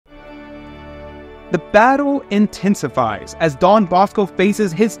The battle intensifies as Don Bosco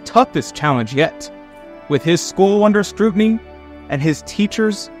faces his toughest challenge yet. With his school under scrutiny and his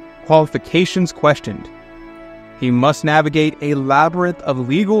teachers' qualifications questioned, he must navigate a labyrinth of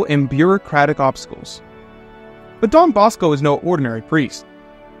legal and bureaucratic obstacles. But Don Bosco is no ordinary priest.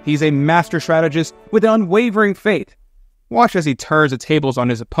 He's a master strategist with an unwavering faith. Watch as he turns the tables on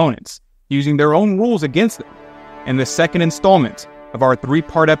his opponents, using their own rules against them. In the second installment of our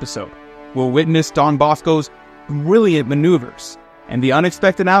 3-part episode, we'll witness Don Bosco's brilliant maneuvers and the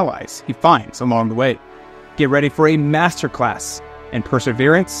unexpected allies he finds along the way. Get ready for a masterclass in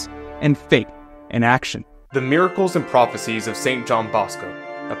perseverance and faith in action. The Miracles and Prophecies of St. John Bosco,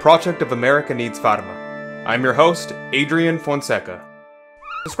 a project of America Needs Fatima. I'm your host, Adrian Fonseca.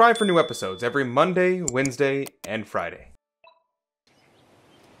 Subscribe for new episodes every Monday, Wednesday, and Friday.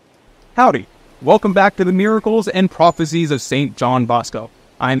 Howdy, welcome back to the Miracles and Prophecies of St. John Bosco.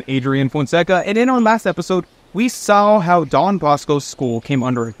 I'm Adrian Fonseca, and in our last episode, we saw how Don Bosco's school came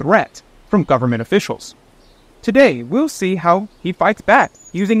under a threat from government officials. Today, we'll see how he fights back,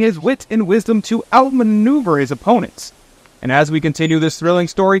 using his wit and wisdom to outmaneuver his opponents. And as we continue this thrilling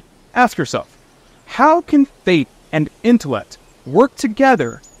story, ask yourself, how can faith and intellect work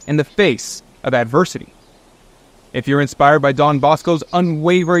together in the face of adversity? If you're inspired by Don Bosco's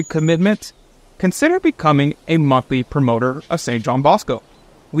unwavering commitment, consider becoming a monthly promoter of St. John Bosco.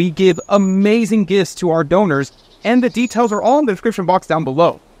 We give amazing gifts to our donors, and the details are all in the description box down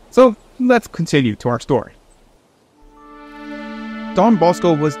below. So let's continue to our story. Don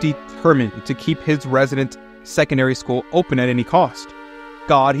Bosco was determined to keep his resident secondary school open at any cost.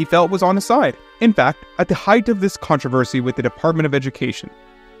 God, he felt, was on his side. In fact, at the height of this controversy with the Department of Education,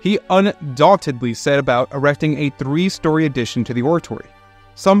 he undauntedly set about erecting a 3-story addition to the oratory,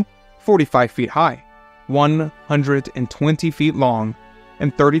 some 45 feet high, 120 feet long,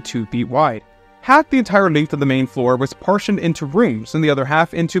 and 32 feet wide. Half the entire length of the main floor was partitioned into rooms and the other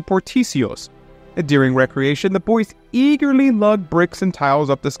half into porticos. During recreation, the boys eagerly lugged bricks and tiles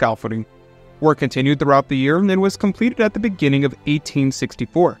up the scaffolding. Work continued throughout the year and was completed at the beginning of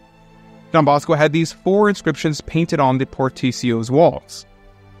 1864. Don Bosco had these 4 inscriptions painted on the porticos walls.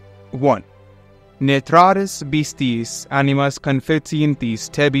 1. Netraris bistis animas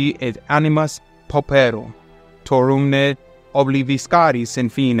confetientis tebi et animas popero, torumne obliviscaris in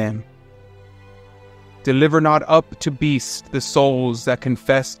finem. Deliver not up to beasts the souls that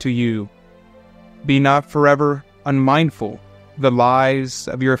confess to you. Be not forever unmindful the lives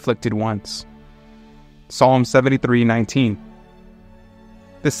of your afflicted ones. Psalm 73:19.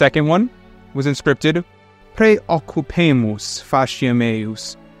 The second one was inscripted, Preoccupemus faciam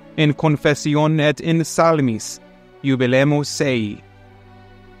eius, in confession et in salmis, jubilemus sei.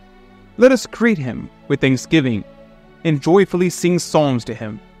 Let us greet him with thanksgiving, and joyfully sing psalms to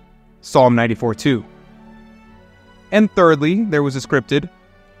him. Psalm 94:2. And thirdly, there was inscripted,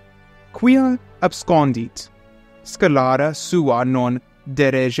 Quia abscondit, scalara sua non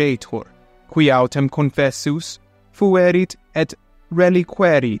deregetur, qui autem confessus fuerit et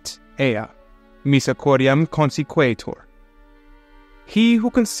reliquerit ea, misericordiam consequetur. He who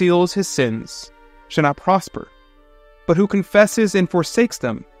conceals his sins shall not prosper, but who confesses and forsakes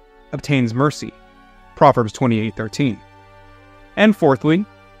them obtains mercy. Proverbs 28:13. And fourthly,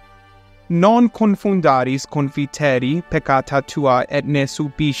 non confundaris confiteri peccata tua et ne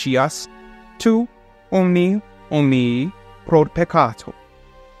subicias tu omni pro peccato.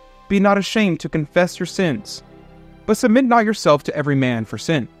 Be not ashamed to confess your sins, but submit not yourself to every man for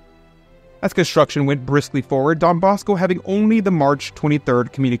sin. As construction went briskly forward, Don Bosco, having only the March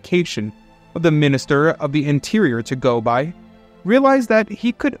 23rd communication of the Minister of the Interior to go by, realized that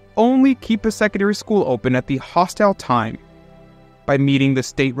he could only keep his secondary school open at the hostile time by meeting the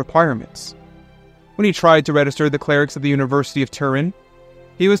state requirements. When he tried to register the clerics of the University of Turin,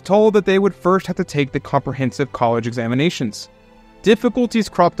 he was told that they would first have to take the comprehensive college examinations. Difficulties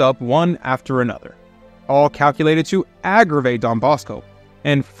cropped up one after another, all calculated to aggravate Don Bosco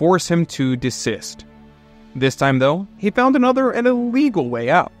and force him to desist. This time, though, he found another and illegal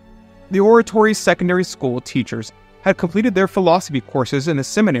way out. The Oratory secondary school teachers had completed their philosophy courses in a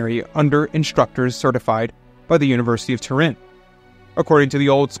seminary under instructors certified by the University of Turin. According to the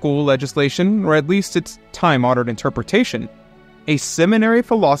old school legislation, or at least its time-honored interpretation, a seminary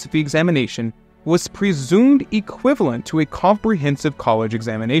philosophy examination was presumed equivalent to a comprehensive college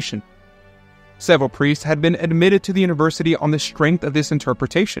examination. Several priests had been admitted to the university on the strength of this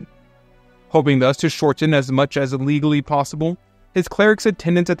interpretation. Hoping thus to shorten as much as legally possible his cleric's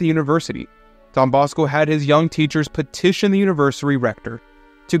attendance at the university, Don Bosco had his young teachers petition the university rector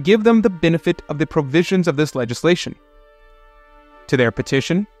to give them the benefit of the provisions of this legislation. To their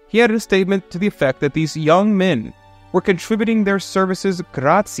petition, he added a statement to the effect that these young men were contributing their services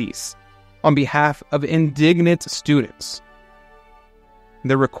gratis on behalf of indignant students.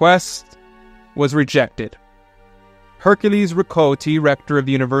 The request was rejected. Hercules Ricotti, rector of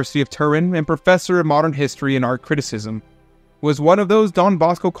the University of Turin and professor of modern history and art criticism, was one of those Don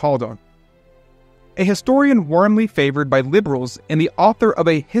Bosco called on. A historian warmly favored by liberals and the author of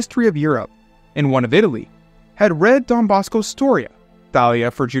A History of Europe and one of Italy, had read Don Bosco's Storia,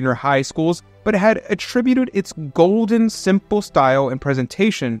 Thalia for junior high schools, but had attributed its golden, simple style and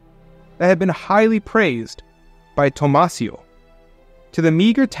presentation that had been highly praised by Tommasio to the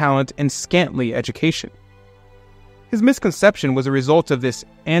meager talent and scantily education. His misconception was a result of this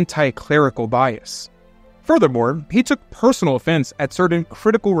anti-clerical bias. Furthermore, he took personal offense at certain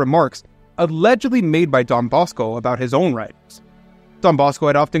critical remarks allegedly made by Don Bosco about his own writings. Don Bosco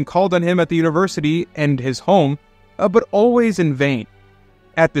had often called on him at the university and his home, but always in vain.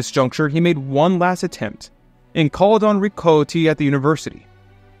 At this juncture, he made one last attempt and called on Ricotti at the university.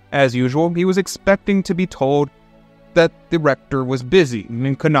 As usual, he was expecting to be told that the rector was busy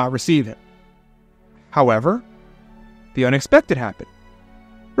and could not receive him. However, the unexpected happened.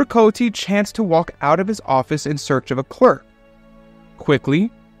 Ricotti chanced to walk out of his office in search of a clerk.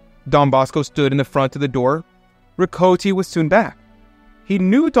 Quickly, Don Bosco stood in the front of the door. Ricotti was soon back. He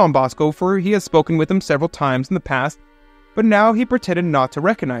knew Don Bosco, for he had spoken with him several times in the past, but now he pretended not to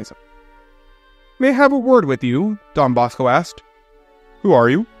recognize him. "May I have a word with you?" Don Bosco asked. "Who are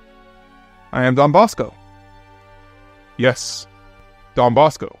you?" "I am Don Bosco." "Yes, Don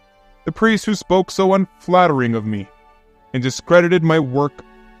Bosco, the priest who spoke so unflattering of me and discredited my work,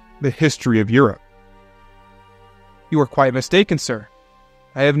 The History of Europe." "You are quite mistaken, sir.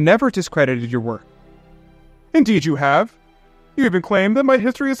 I have never discredited your work." "Indeed you have. You even claim that my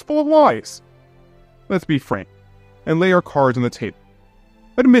history is full of lies. Let's be frank and lay our cards on the table.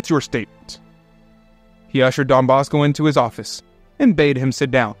 Admit your statement." He ushered Don Bosco into his office and bade him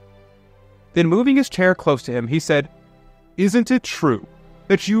sit down. Then, moving his chair close to him, he said, "Isn't it true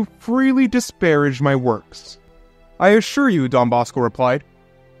that you freely disparage my works?" "I assure you," Don Bosco replied,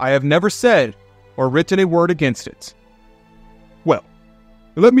 "I have never said or written a word against it." "Well,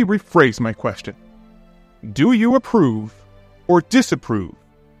 let me rephrase my question. Do you approve or disapprove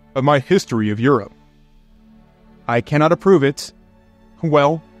of my History of Europe?" "I cannot approve it."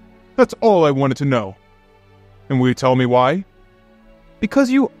 "Well, that's all I wanted to know. And will you tell me why?"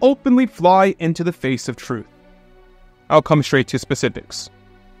 "Because you openly fly into the face of truth." "I'll come straight to specifics.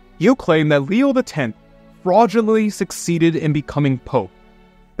 You claim that Leo X fraudulently succeeded in becoming Pope,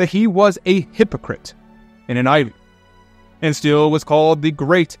 that he was a hypocrite and an idol, and still was called the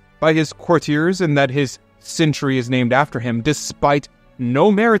Great by his courtiers, and that his century is named after him despite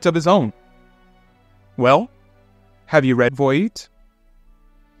no merit of his own. Well, have you read Voigt?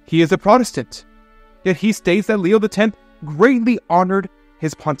 He is a Protestant, yet he states that Leo X greatly honored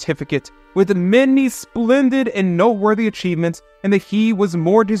his pontificate with many splendid and noteworthy achievements, and that he was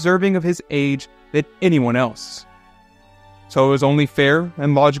more deserving of his age than anyone else. So it was only fair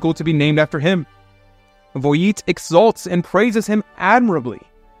and logical to be named after him. Voigt exalts and praises him admirably.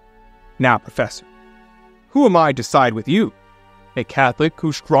 Now, Professor, who am I to side with you? A Catholic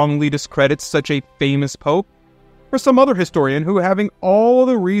who strongly discredits such a famous pope? Or some other historian who, having all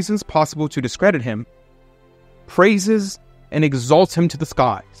the reasons possible to discredit him, praises and exalts him to the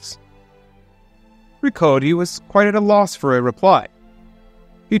skies? Ricotti was quite at a loss for a reply.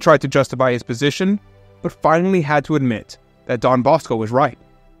 He tried to justify his position, but finally had to admit that Don Bosco was right.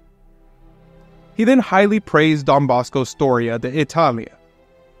 He then highly praised Don Bosco's Storia d'Italia,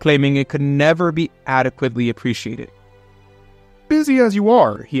 claiming it could never be adequately appreciated. "Busy as you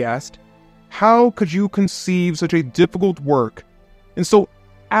are," he asked, "how could you conceive such a difficult work and so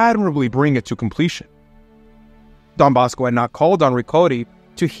admirably bring it to completion?" Don Bosco had not called on Ricotti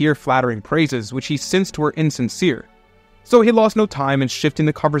to hear flattering praises which he sensed were insincere, so he lost no time in shifting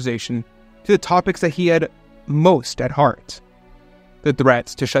the conversation to the topics that he had most at heart: the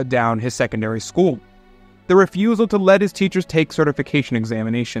threats to shut down his secondary school, the refusal to let his teachers take certification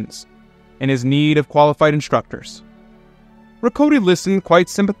examinations, and his need of qualified instructors. Ricotti listened quite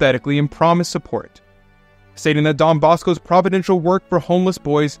sympathetically and promised support, stating that Don Bosco's providential work for homeless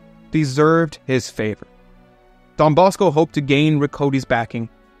boys deserved his favor. Don Bosco hoped to gain Ricotti's backing,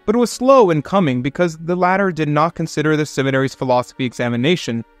 but it was slow in coming because the latter did not consider the seminary's philosophy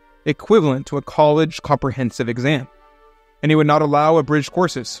examination equivalent to a college comprehensive exam, and he would not allow abridged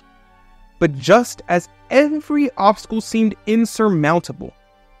courses. But just as every obstacle seemed insurmountable,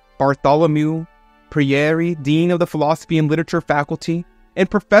 Bartholomew Prieri, dean of the philosophy and literature faculty and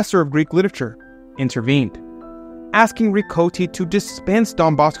professor of Greek literature, intervened. asking Ricotti to dispense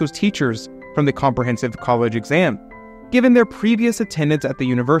Don Bosco's teachers from the comprehensive college exam, given their previous attendance at the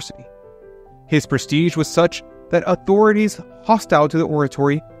university. His prestige was such that authorities hostile to the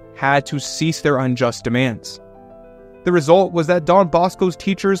oratory had to cease their unjust demands. The result was that Don Bosco's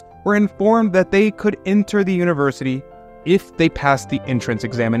teachers were informed that they could enter the university if they passed the entrance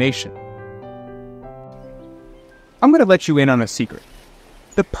examination. I'm going to let you in on a secret.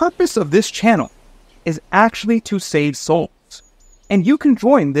 The purpose of this channel is actually to save souls, and you can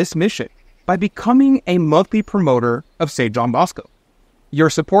join this mission by becoming a monthly promoter of St. John Bosco. Your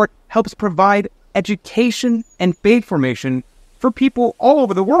support helps provide education and faith formation for people all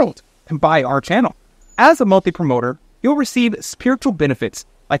over the world and by our channel. As a monthly promoter, you'll receive spiritual benefits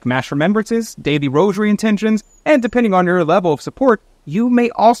like Mass remembrances, daily rosary intentions, and depending on your level of support, you may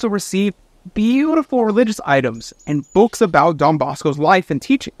also receive beautiful religious items and books about Don Bosco's life and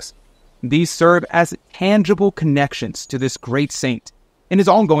teachings. These serve as tangible connections to this great saint and his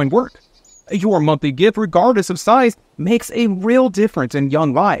ongoing work. Your monthly gift, regardless of size, makes a real difference in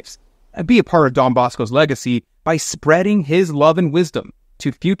young lives. Be a part of Don Bosco's legacy by spreading his love and wisdom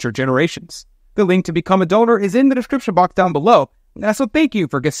to future generations. The link to become a donor is in the description box down below, so thank you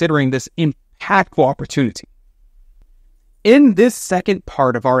for considering this impactful opportunity. In this second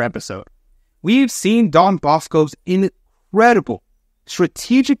part of our episode, we've seen Don Bosco's incredible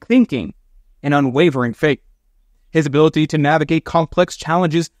strategic thinking and unwavering faith. His ability to navigate complex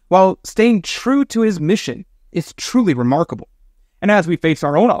challenges while staying true to his mission is truly remarkable. And as we face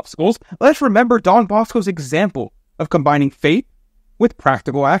our own obstacles, let's remember Don Bosco's example of combining faith with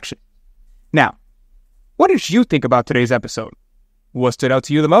practical action. Now, what did you think about today's episode? What stood out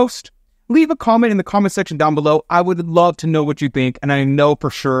to you the most? Leave a comment in the comment section down below. I would love to know what you think, and I know for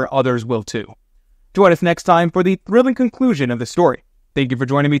sure others will too. Join us next time for the thrilling conclusion of the story. Thank you for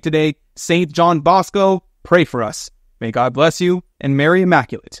joining me today. St. John Bosco, pray for us. May God bless you, and Mary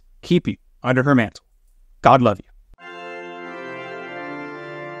Immaculate keep you under her mantle. God love you.